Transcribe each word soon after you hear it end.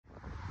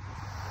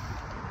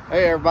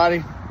Hey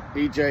everybody,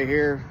 EJ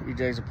here,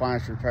 EJ's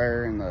Appliance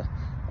Repair in the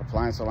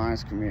Appliance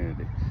Alliance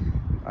community.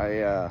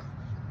 I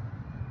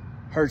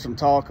heard some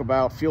talk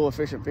about fuel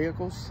efficient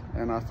vehicles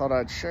and I thought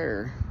I'd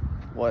share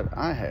what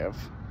I have,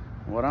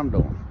 what I'm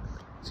doing.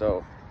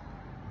 So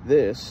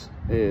this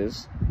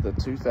is the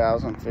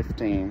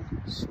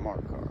 2015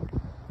 Smart Car.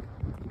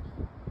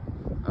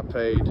 I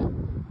paid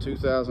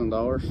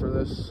 $2,000 for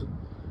this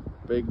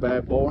big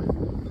bad boy.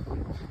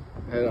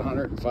 It had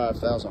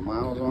 105,000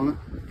 miles on it.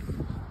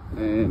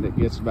 And it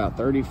gets about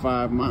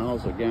 35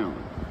 miles a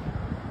gallon.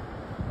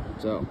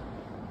 So,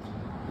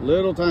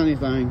 little tiny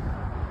thing.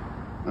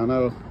 I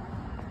know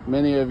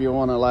many of you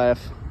want to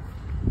laugh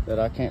that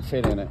I can't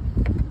fit in it,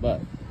 but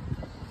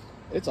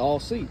it's all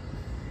seat.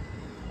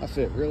 I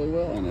fit really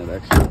well in it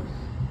actually.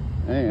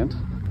 And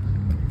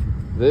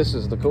this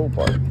is the cool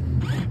part.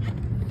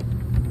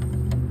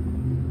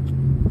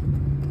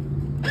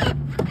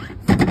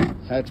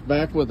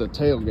 Hatchback with a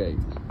tailgate.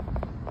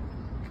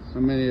 How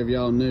many of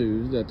y'all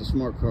knew that the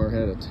Smart Car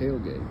had a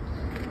tailgate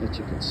that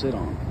you could sit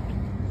on?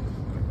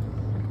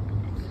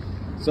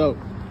 So,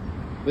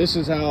 this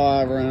is how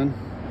I run.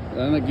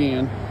 And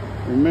again,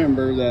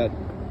 remember that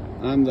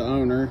I'm the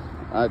owner.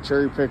 I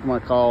cherry pick my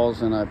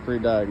calls and I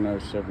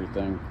pre-diagnose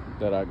everything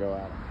that I go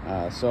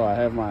out. So I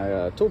have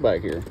my tool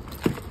bag here.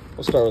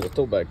 We'll start with a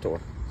tool bag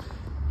tour.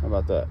 How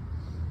about that?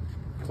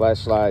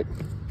 Flashlight,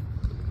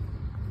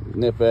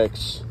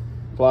 Nip-X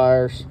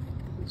pliers.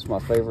 It's my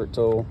favorite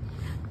tool.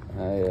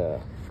 I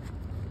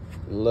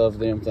love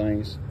them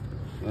things.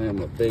 I am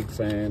a big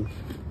fan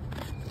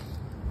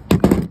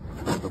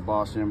of the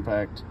Bosch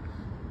impact.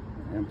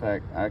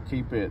 I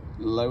keep it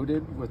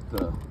loaded with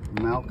the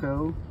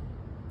Malco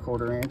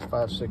 1/4 inch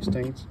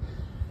 5/16.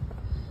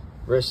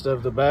 Rest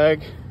of the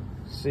bag,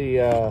 see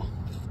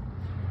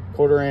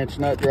 1/4 inch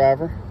nut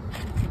driver,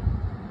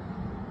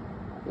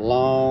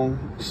 long,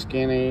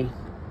 skinny,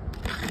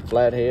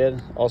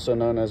 flathead, also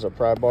known as a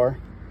pry bar.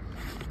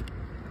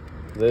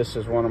 This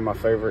is one of my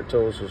favorite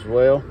tools as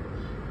well.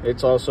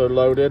 It's also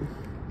loaded.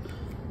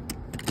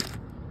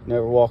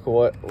 Never walk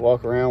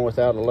around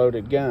without a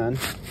loaded gun.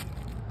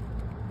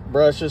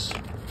 Brushes,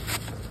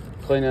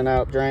 cleaning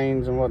out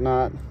drains and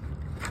whatnot.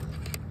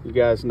 You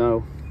guys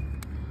know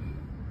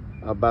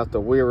about the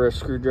Wira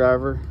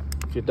screwdriver.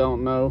 If you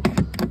don't know,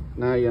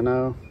 now you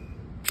know.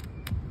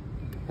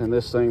 And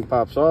this thing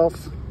pops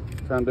off.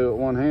 Try and do it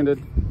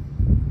one-handed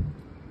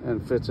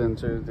and fits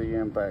into the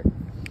impact.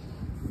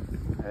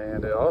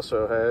 And it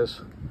also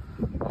has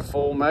a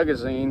full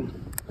magazine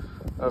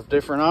of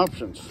different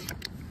options.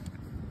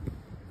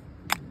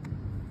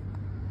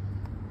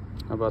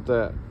 How about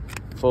that?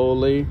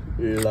 Fully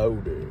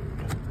loaded.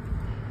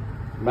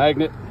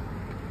 Magnet,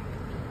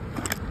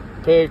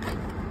 pick,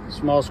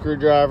 small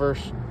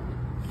screwdrivers.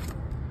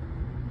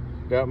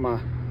 Got my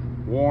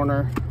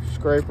Warner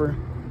scraper.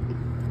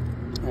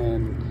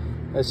 And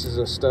this is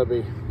a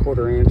stubby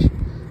 1/4 inch.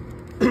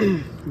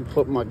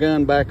 Put my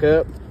gun back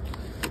up.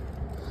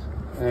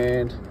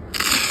 And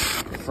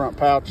front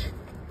pouch,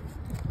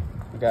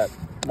 I got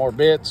more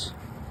bits,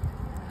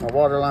 my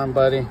waterline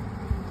buddy,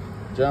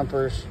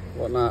 jumpers,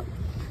 whatnot.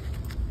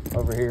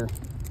 Over here,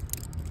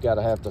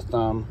 gotta have the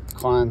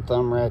Klein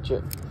thumb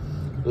ratchet,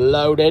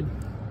 loaded.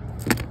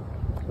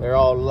 They're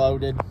all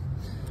loaded.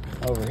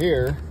 Over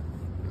here,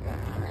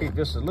 I keep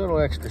just a little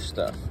extra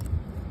stuff.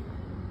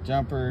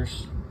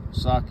 Jumpers,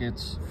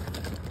 sockets,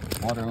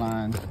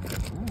 waterline.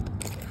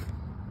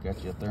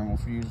 Got you a thermal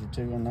fuse or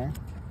two in there.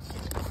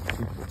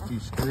 A few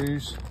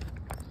screws.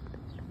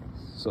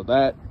 So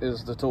that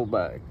is the tool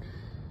bag.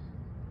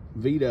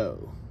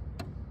 Veto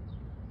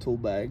tool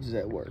bags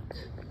that work.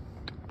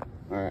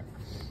 All right,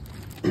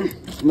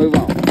 let's move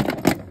on.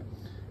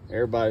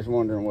 Everybody's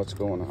wondering what's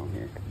going on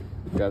here.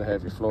 You gotta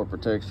have your floor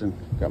protection.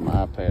 Got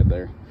my iPad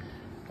there.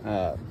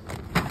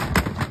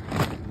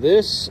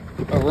 This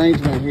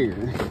arrangement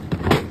here,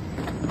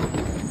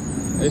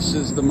 this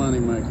is the money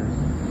maker.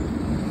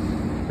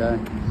 Okay,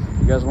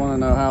 you guys want to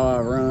know how I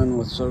run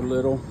with so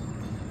little?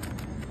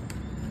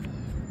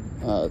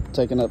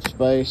 Taking up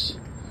space.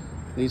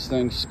 These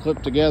things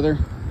clip together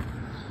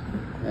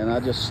and I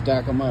just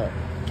stack them up.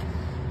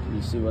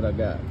 You see what I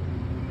got.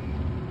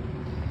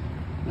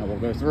 Now we'll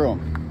go through them.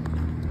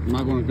 I'm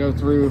not going to go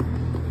through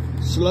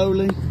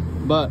slowly,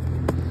 but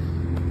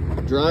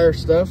dryer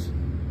stuff.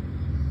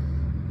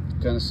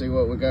 Kind of see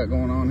what we got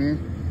going on here.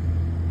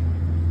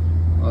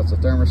 Lots of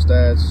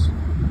thermostats.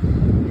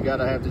 You got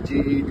to have the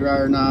GE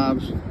dryer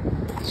knobs,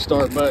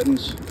 start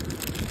buttons.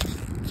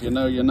 If you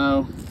know, you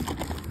know.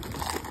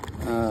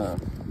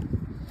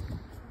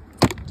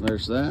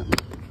 There's that.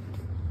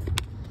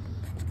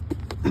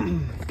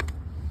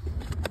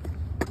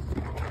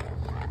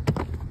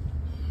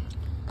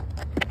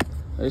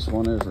 This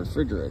one is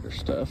refrigerator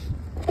stuff.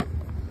 A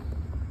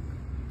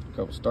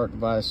couple start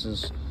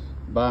devices,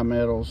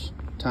 bimetals,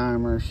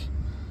 timers,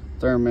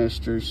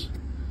 thermistors.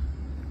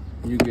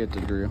 You get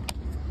the drill.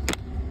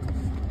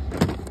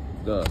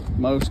 The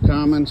most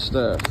common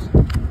stuff.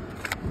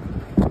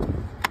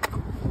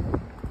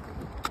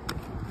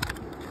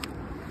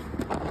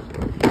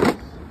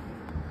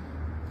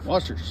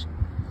 Washers.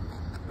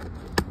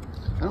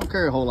 I don't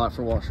care a whole lot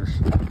for washers,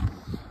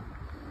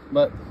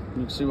 but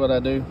you can see what I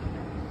do.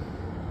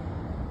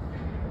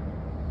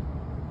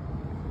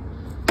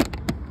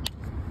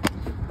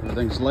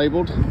 Everything's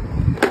labeled,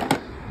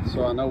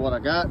 so I know what I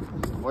got,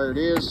 where it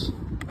is.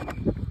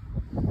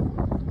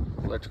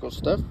 Electrical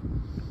stuff,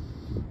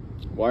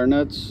 wire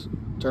nuts,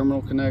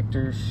 terminal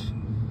connectors,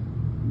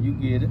 you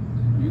get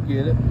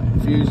it,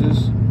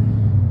 fuses,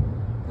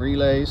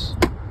 relays,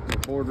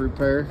 board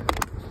repair.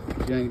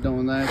 If you ain't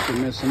doing that, you're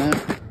missing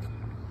out.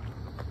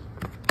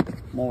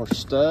 More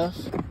stuff,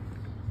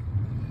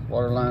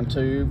 water line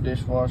tube,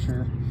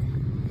 dishwasher,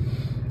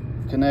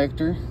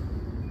 connector,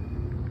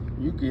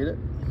 you get it.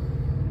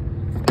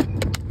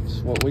 This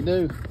is what we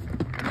do.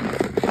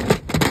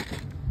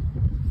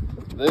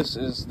 This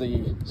is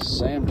the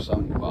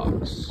Samsung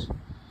box.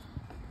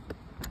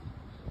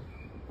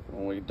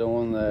 When we're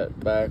doing that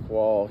back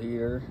wall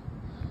heater,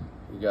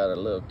 you got a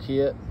little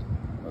kit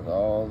with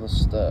all the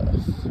stuff.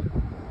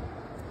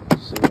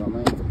 See what I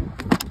mean?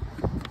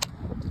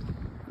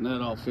 And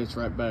that all fits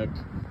right back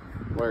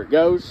where it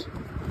goes.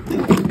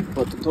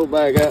 Put the tool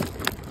bag up.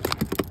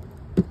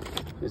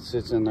 It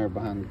sits in there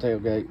behind the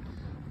tailgate.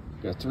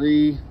 Got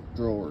 3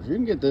 drawers. You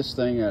can get this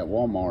thing at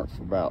Walmart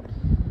for about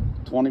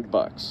 20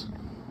 bucks.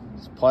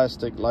 It's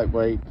plastic,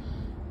 lightweight,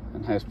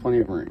 and has plenty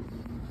of room.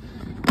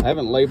 I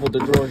haven't labeled the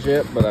drawers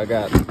yet, but I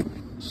got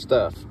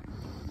stuff.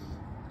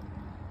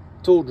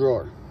 Tool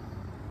drawer.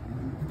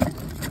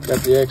 Got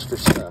the extra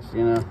stuff,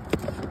 you know.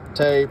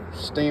 Tape,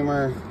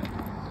 steamer.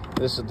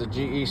 This is the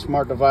GE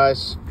Smart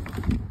Device.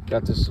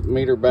 Got this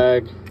meter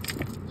bag.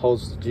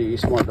 Holds the GE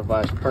Smart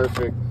Device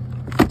perfect.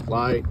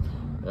 Light.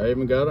 I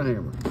even got a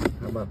hammer.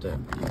 How about that?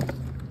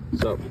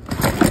 So,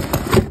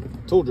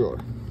 tool drawer.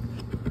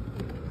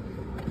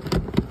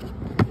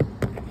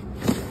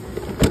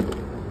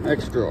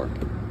 Next drawer.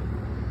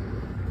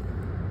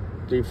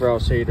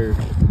 Defrost heater.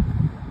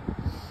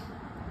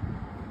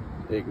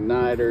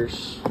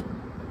 Igniters.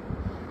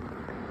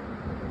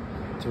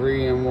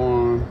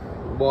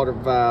 3-in-1. Water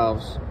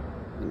valves.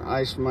 An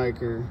ice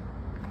maker.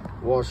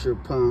 Washer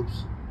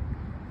pumps.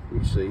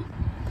 You see.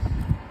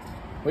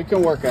 We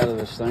can work out of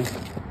this thing.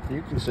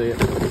 You can see it.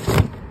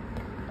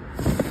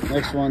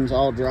 Next one's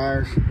all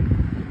dryers.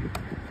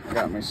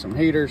 Got me some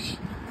heaters.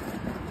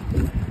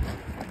 You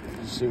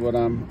see what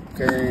I'm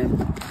carrying.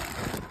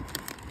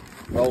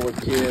 Roller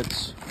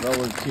kits,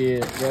 roller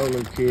kit.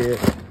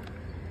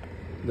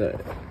 There.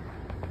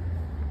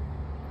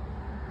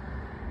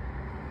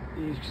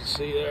 You can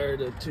see there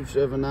the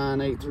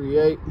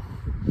 279838.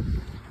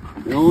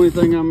 The only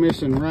thing I'm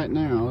missing right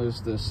now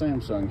is the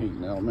Samsung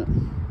heating element.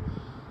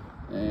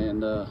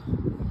 And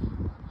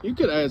you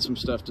could add some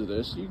stuff to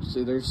this. You can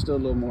see there's still a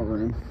little more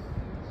room.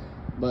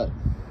 But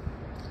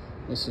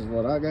this is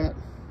what I got.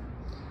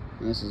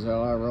 And this is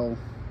how I roll.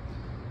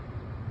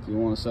 If you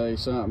want to say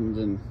something,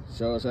 then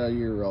show us how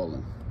you're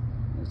rolling.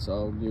 It's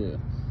all good.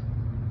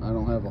 I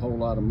don't have a whole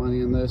lot of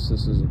money in this.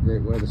 This is a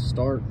great way to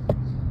start.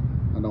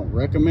 I don't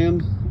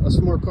recommend a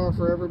smart car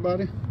for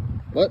everybody,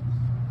 but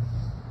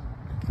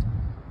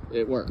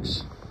it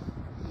works.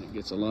 It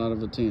gets a lot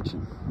of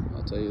attention.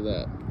 I'll tell you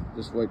that.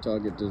 Just wait till I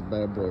get this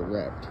bad boy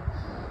wrapped.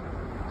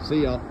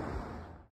 See y'all.